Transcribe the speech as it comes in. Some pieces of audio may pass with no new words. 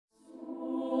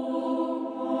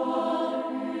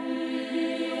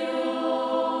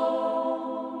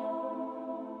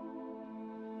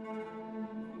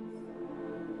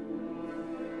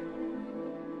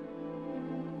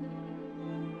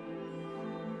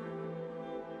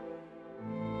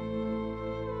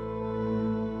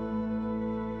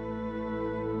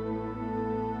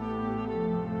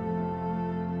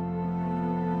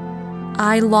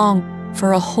I long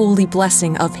for a holy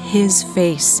blessing of His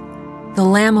face, the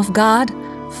Lamb of God,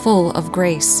 full of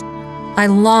grace. I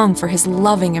long for His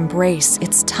loving embrace.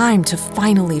 It's time to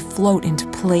finally float into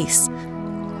place.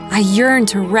 I yearn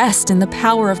to rest in the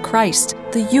power of Christ,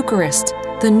 the Eucharist,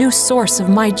 the new source of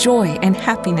my joy and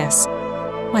happiness.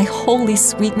 My holy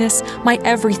sweetness, my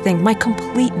everything, my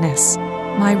completeness.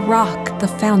 My rock, the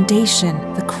foundation,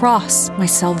 the cross, my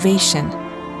salvation.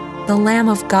 The Lamb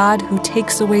of God who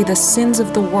takes away the sins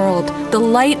of the world, the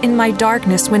light in my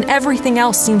darkness when everything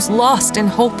else seems lost and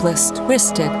hopeless,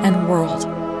 twisted and whirled.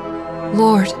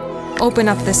 Lord, open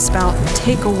up this spout and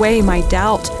take away my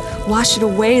doubt. Wash it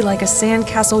away like a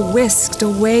sandcastle whisked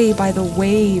away by the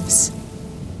waves.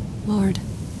 Lord,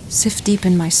 sift deep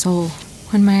in my soul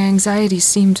when my anxieties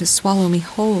seem to swallow me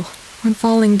whole, when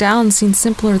falling down seems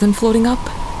simpler than floating up,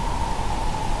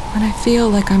 when I feel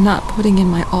like I'm not putting in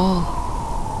my all,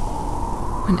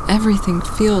 when everything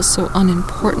feels so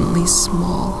unimportantly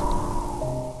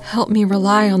small. Help me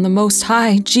rely on the Most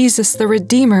High, Jesus the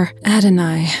Redeemer,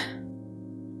 Adonai.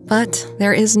 But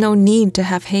there is no need to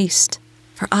have haste,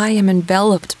 for I am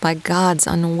enveloped by God's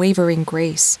unwavering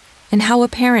grace, and how a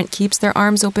parent keeps their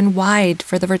arms open wide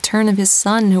for the return of his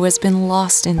son who has been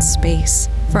lost in space.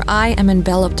 For I am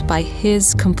enveloped by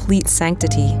His complete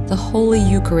sanctity. The Holy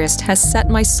Eucharist has set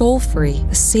my soul free,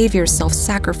 the Savior's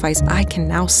self-sacrifice I can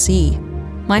now see.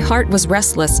 My heart was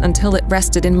restless until it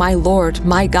rested in my Lord,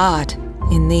 my God,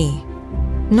 in Thee.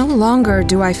 No longer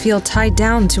do I feel tied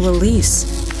down to Elyse.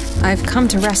 I've come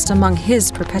to rest among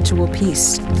His perpetual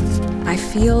peace. I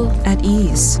feel at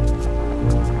ease.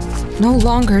 No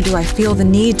longer do I feel the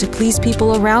need to please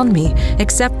people around me,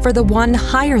 except for the one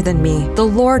higher than me, the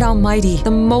Lord Almighty,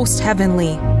 the most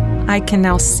heavenly. I can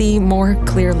now see more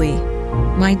clearly.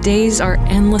 My days are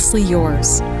endlessly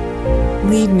yours.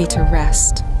 Lead me to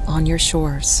rest on your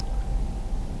shores.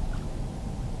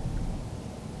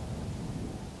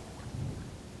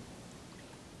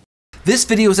 This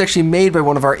video was actually made by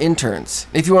one of our interns.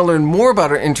 If you want to learn more about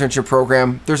our internship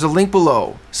program, there's a link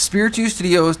below,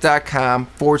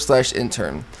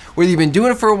 spiritustudios.com/intern. Whether you've been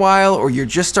doing it for a while or you're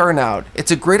just starting out, it's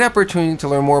a great opportunity to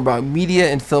learn more about media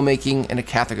and filmmaking in a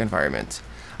Catholic environment.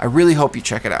 I really hope you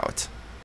check it out.